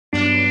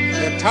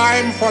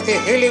time for the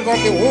healing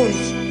of the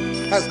wounds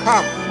has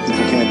come.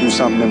 People can't do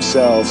something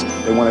themselves.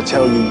 They want to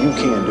tell you you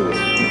can't do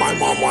it. My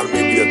mom wanted me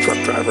to be a truck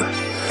driver.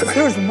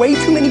 There's way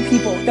too many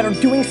people that are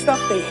doing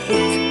stuff they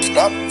hate.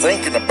 Stop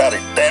thinking about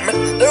it, damn it.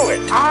 Do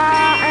it.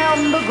 I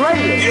am the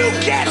greatest. You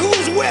get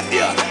who's with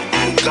you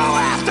and go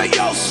after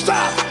your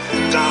stuff.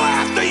 Go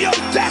after your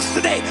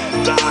destiny.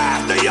 Go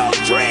after your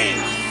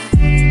dreams.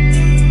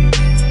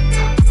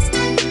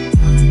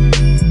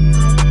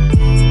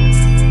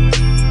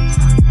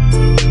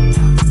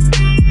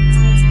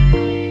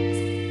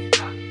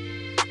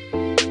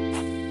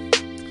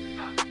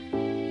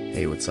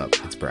 Hey, what's up?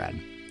 It's Brad.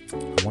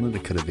 I wanted to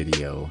cut a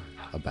video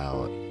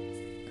about,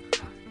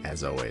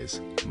 as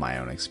always, my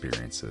own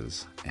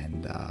experiences.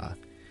 And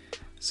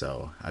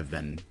so I've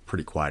been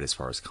pretty quiet as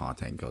far as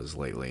content goes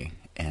lately.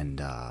 And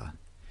I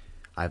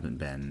haven't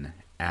been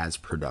as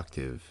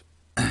productive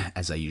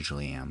as I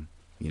usually am,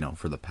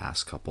 for the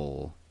past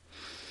couple,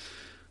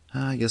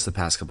 the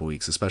past couple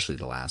weeks, especially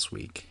the last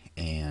week.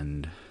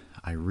 And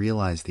I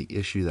realized the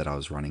issue that I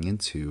was running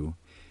into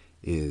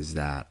is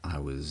that I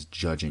was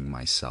judging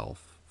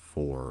myself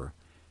for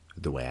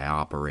the way I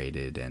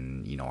operated,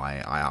 and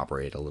I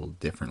operate a little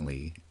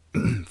differently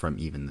from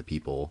even the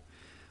people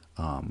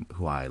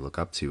who I look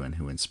up to and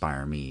who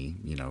inspire me,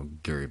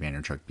 Gary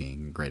Vaynerchuk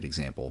being a great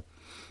example.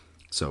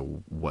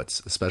 So what's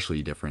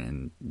especially different,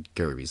 and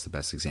Gary Vee's the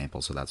best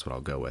example, so that's what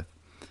I'll go with.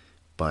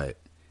 But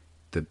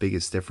the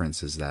biggest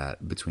difference is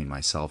that between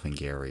myself and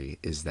Gary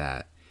is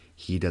that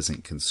he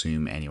doesn't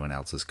consume anyone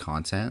else's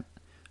content,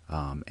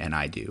 and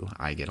I do.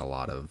 I get a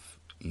lot of,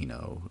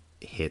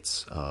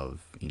 hits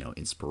of,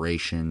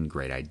 inspiration,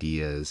 great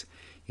ideas,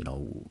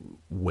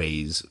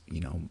 ways,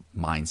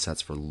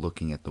 mindsets for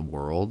looking at the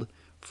world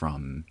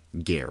from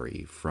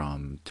Gary,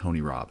 from Tony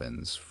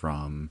Robbins,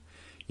 from,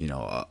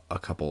 a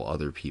couple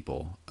other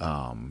people.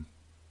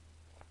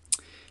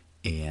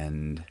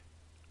 And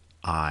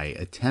I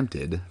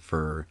attempted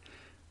for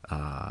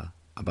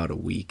about a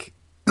week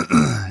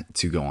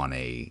to go on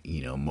a,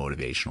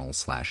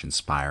 motivational /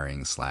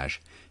 inspiring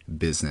 /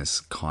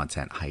 business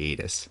content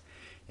hiatus.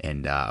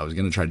 And I was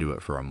going to try to do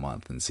it for a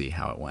month and see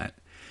how it went.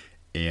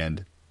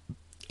 And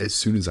as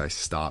soon as I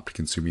stopped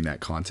consuming that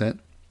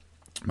content,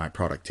 my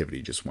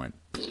productivity just went.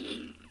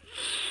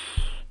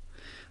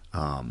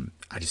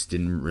 I just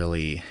didn't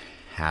really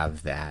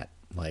have that,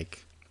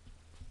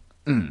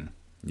 And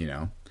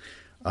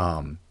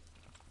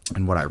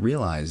what I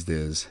realized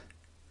is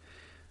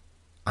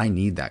I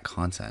need that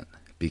content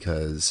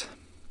because,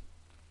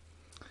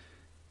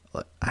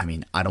 I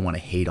don't want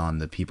to hate on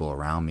the people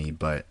around me,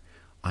 but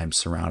I'm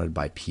surrounded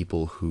by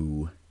people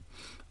who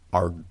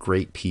are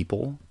great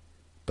people,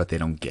 but they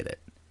don't get it.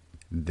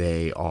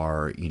 They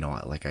are,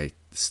 I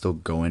still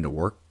go into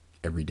work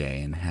every day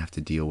and have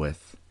to deal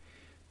with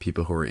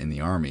people who are in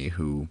the Army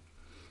who,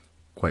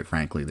 quite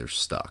frankly, they're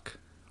stuck.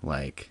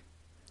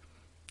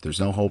 There's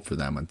no hope for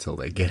them until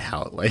they get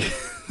out.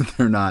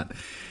 They're not,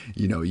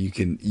 you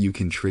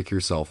can trick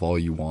yourself all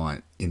you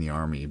want in the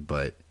Army,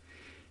 but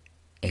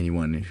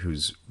anyone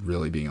who's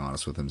really being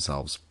honest with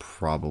themselves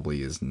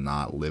probably is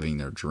not living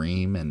their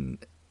dream. And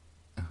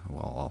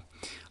well,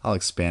 I'll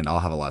expand.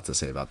 I'll have a lot to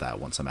say about that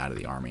once I'm out of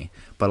the Army.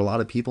 But a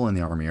lot of people in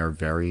the Army are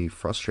very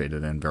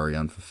frustrated and very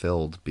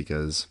unfulfilled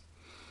because,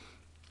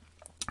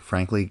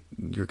 frankly,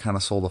 you're kind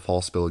of sold a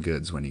false bill of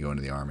goods when you go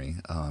into the Army.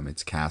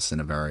 It's cast in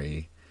a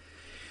very,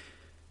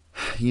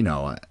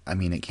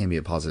 it can be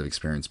a positive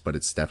experience, but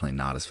it's definitely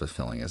not as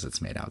fulfilling as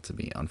it's made out to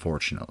be,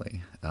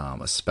 unfortunately.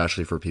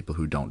 Especially for people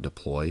who don't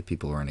deploy,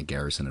 people who are in a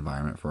garrison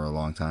environment for a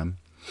long time.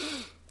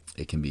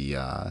 It can be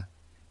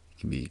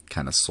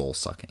kind of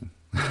soul-sucking.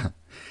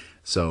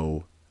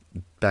 So,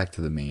 back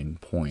to the main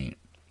point.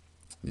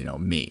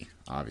 Me,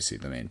 obviously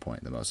the main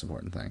point, the most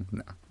important thing.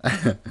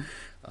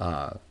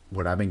 No.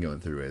 What I've been going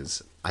through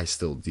is I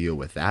still deal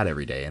with that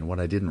every day, and what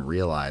I didn't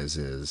realize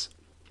is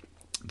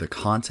the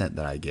content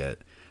that I get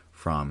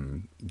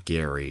from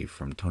Gary,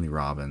 from Tony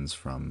Robbins,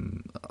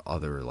 from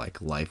other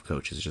life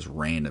coaches, just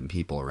random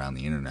people around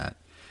the internet.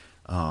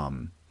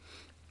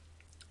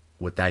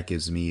 What that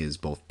gives me is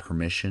both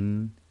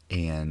permission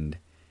and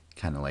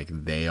kind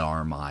of they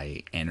are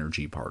my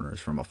energy partners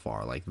from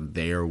afar.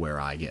 They're where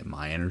I get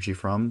my energy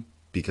from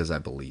because I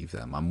believe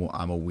them.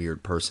 I'm a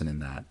weird person in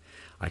that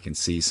I can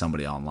see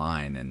somebody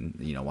online and,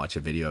 watch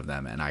a video of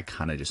them and I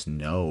kind of just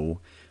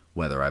know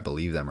whether I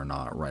believe them or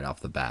not right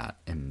off the bat.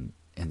 And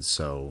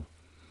so,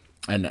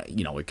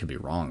 it could be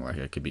wrong.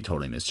 I could be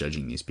totally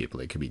misjudging these people.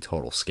 They could be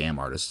total scam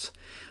artists.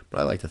 But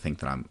I like to think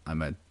that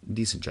I'm a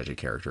decent judge of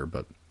character,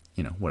 but,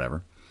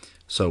 whatever.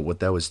 So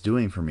what that was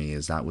doing for me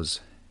is that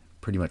was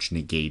pretty much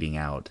negating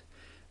out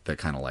the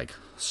kind of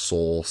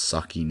soul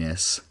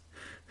suckiness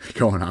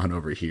going on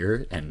over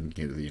here and,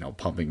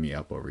 pumping me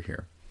up over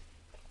here.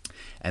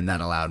 And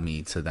that allowed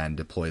me to then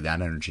deploy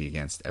that energy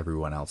against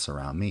everyone else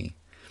around me.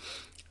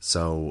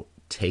 So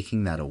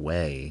taking that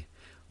away,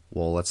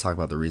 well, let's talk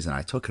about the reason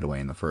I took it away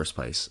in the first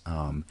place.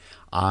 I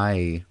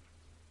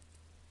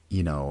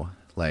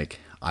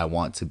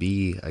want to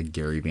be a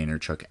Gary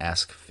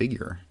Vaynerchuk-esque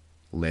figure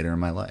later in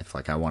my life.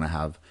 I want to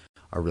have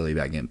a really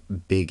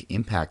big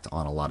impact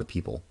on a lot of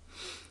people.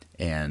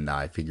 And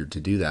I figured to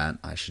do that,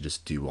 I should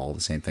just do all the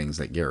same things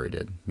that Gary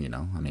did. You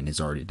know, I mean, he's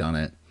already done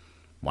it.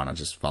 Why not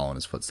just follow in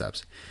his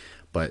footsteps?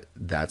 But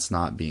that's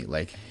not being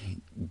like,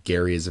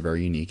 Gary is a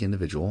very unique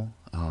individual.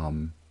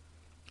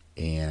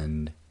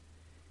 And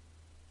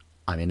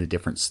I'm in a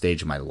different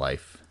stage of my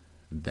life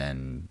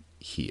than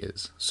he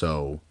is.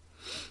 So,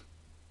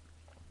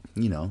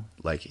 you know,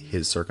 like,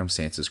 his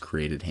circumstances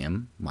created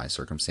him. My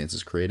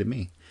circumstances created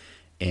me.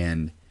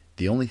 And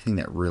the only thing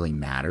that really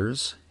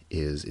matters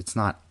is, it's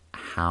not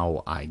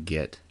how I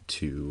get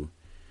to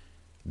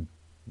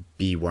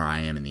be where I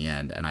am in the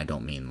end. And I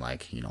don't mean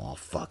like, you know, I'll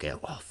fuck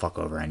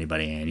over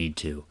anybody I need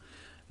to.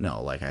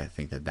 No, like, I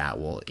think that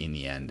will, in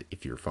the end,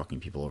 if you're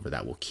fucking people over,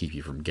 that will keep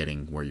you from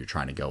getting where you're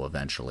trying to go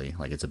eventually.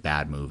 Like, it's a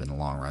bad move in the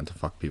long run to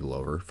fuck people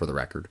over, for the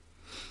record.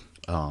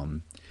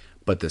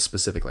 But the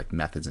specific, like,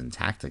 methods and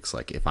tactics,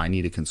 like, if I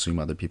need to consume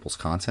other people's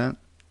content,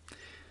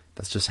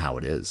 that's just how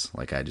it is.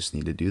 Like, I just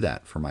need to do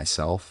that for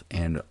myself,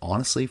 and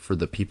honestly for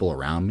the people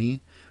around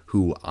me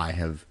who I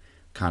have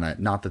kind of,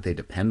 not that they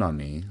depend on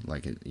me,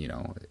 like, you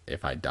know,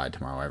 if I died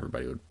tomorrow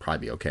everybody would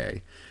probably be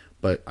okay,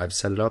 but I've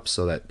set it up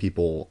so that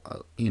people,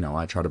 you know,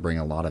 I try to bring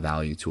a lot of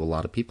value to a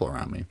lot of people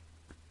around me,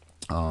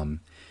 and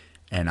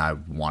I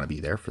want to be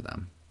there for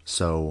them.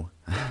 So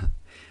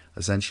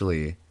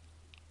essentially,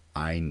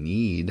 I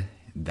need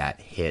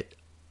that hit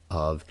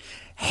of,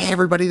 hey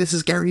everybody, this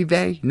is Gary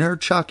Vay,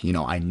 Nerd Chuck. You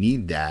know, I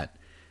need that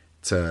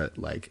to,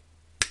 like,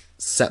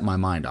 set my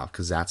mind off,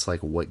 because that's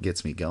like what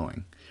gets me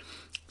going.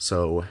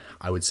 So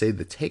I would say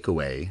the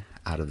takeaway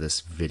out of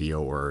this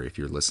video, or if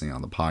you're listening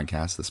on the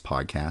podcast, this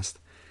podcast,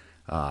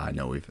 I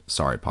know we've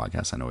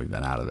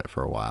been out of it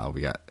for a while.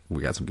 We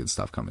got some good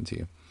stuff coming to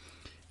you.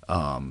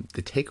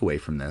 The takeaway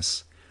from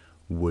this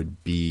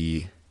would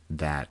be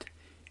that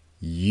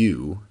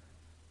you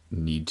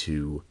need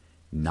to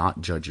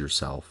not judge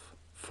yourself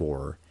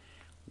for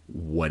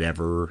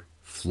whatever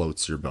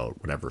floats your boat,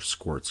 whatever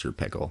squirts your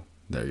pickle.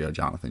 There you go,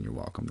 Jonathan, you're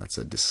welcome. That's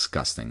a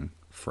disgusting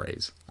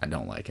phrase. I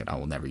don't like it. I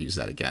will never use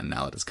that again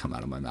now that it's come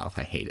out of my mouth.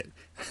 I hate it.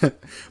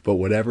 But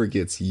whatever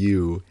gets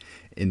you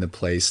in the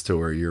place to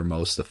where you're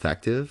most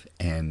effective,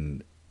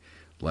 and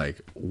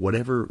like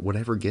whatever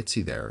gets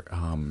you there.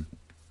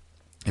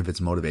 If it's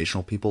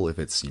motivational people, if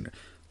it's, you know,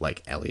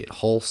 like Elliot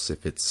Hulse,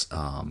 if it's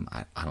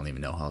I don't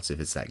even know how else, if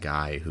it's that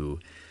guy who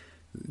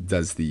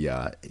does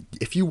the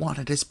if you want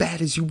it as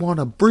bad as you want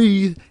to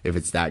breathe, if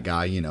it's that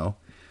guy, you know,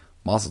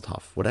 Mazel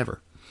Tov,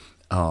 whatever.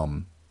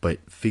 But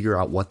figure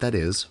out what that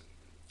is.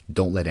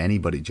 Don't let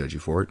anybody judge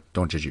you for it.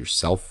 Don't judge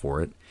yourself for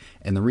it.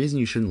 And the reason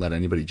you shouldn't let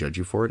anybody judge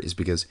you for it is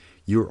because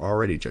you're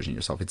already judging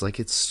yourself. It's like,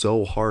 it's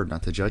so hard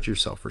not to judge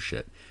yourself for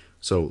shit.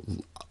 So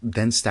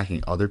then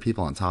stacking other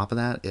people on top of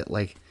that, it,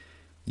 like,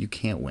 you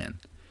can't win.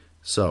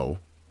 So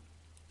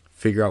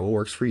figure out what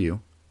works for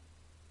you,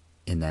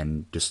 and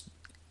then just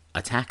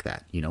attack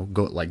that, you know,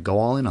 go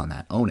all in on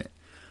that, own it.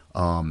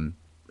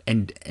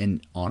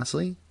 And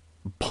honestly,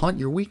 punt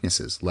your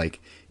weaknesses. Like,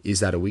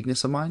 is that a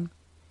weakness of mine?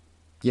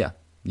 Yeah,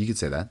 you could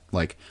say that.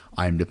 Like,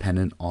 I'm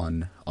dependent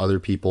on other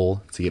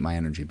people to get my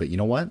energy, but you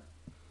know what?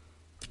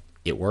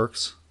 It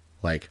works.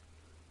 Like,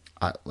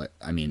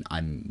 I mean,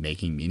 I'm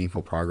making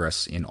meaningful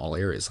progress in all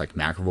areas. Like,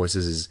 Macro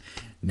Voices is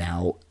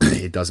now,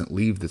 it doesn't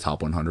leave the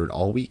top 100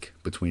 all week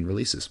between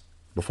releases.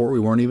 Before, we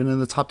weren't even in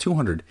the top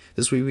 200.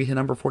 This week we hit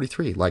number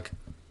 43. Like,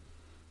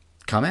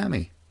 come at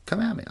me.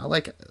 I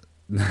like,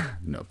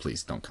 no,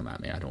 please don't come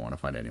at me. I don't want to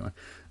fight anyone.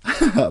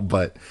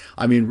 But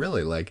I mean,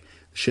 really, like,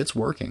 shit's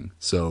working.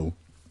 So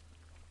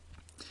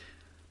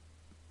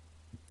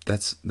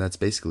that's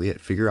basically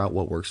it. Figure out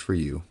what works for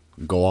you.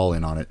 Go all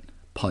in on it.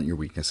 Punt your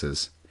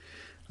weaknesses.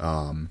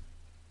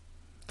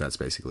 That's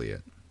basically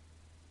it.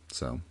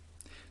 So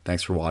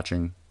thanks for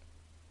watching.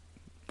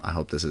 I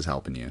hope this is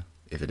helping you.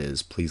 If it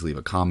is, please leave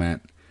a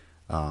comment.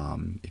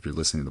 If you're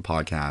listening to the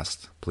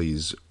podcast,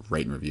 please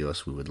rate and review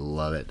us. We would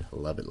love it.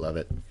 Love it. Love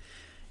it.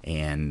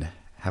 And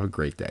have a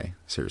great day.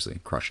 Seriously,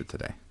 crush it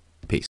today.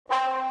 Peace.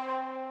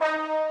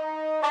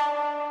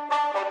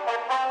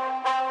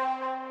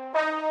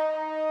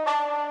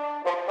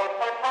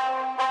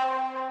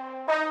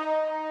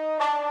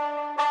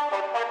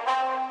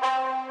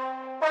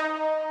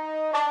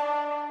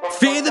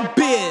 Fear the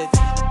bid.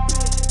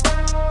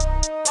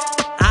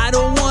 I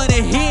don't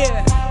wanna hear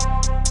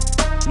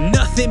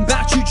nothing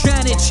about you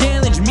trying to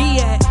challenge me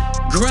at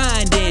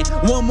grinding.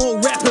 One more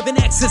rep of an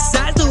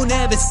exercise don't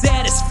ever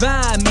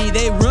satisfy me.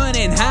 They run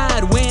and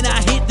hide when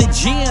I hit the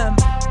gym.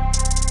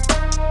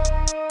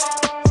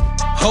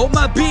 Hold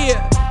my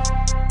beer,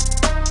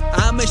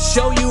 I'ma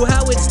show you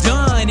how it's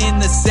done in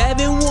the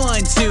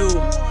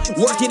 7-1-2.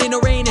 Working in the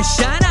rain and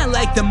shine, I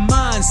like the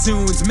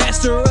monsoons.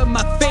 Master of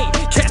my fate,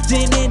 captain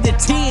bursting into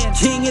 10.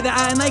 King of the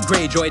iron like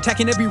Greyjoy,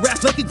 attacking every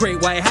rap like a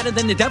great white. Hotter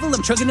than the devil,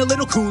 I'm chugging a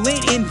little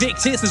Kool-Aid.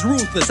 Invictus is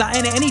ruthless, I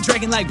enter any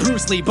dragon like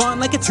Bruce Lee. Born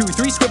like a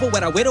 2-3, scribble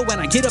what I whittle when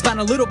I get up on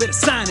a little bit of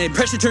signing.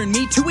 Pressure turned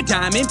me to a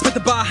diamond, put the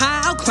bar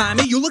high, I'll climb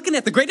it. You looking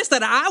at the greatest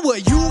out of Iowa,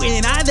 you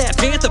and I, that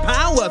panther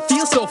power.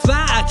 Feel so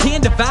fly, I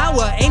can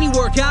devour any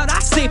workout, I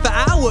stay for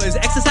hours.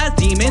 Exercise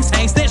demons,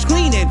 hang stitch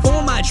cleaning.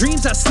 For my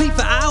dreams, I sleep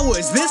for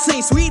hours. This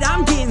ain't sweet,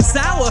 I'm getting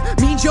sour.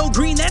 Mean Joe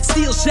Green, that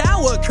steel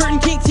shower. Curtain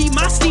can't keep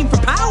my steam for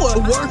power.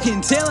 Work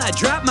until I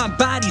drop, my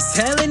body's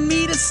telling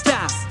me to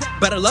stop.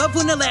 But I love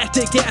when the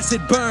lactic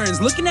acid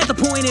burns. Looking at the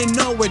point and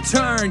no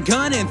return.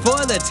 Gunning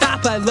for the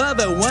top, I love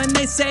it when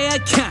they say I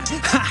can't.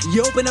 Ha,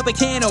 you open up a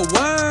can of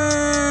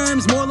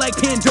worms, more like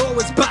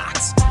Pandora's box.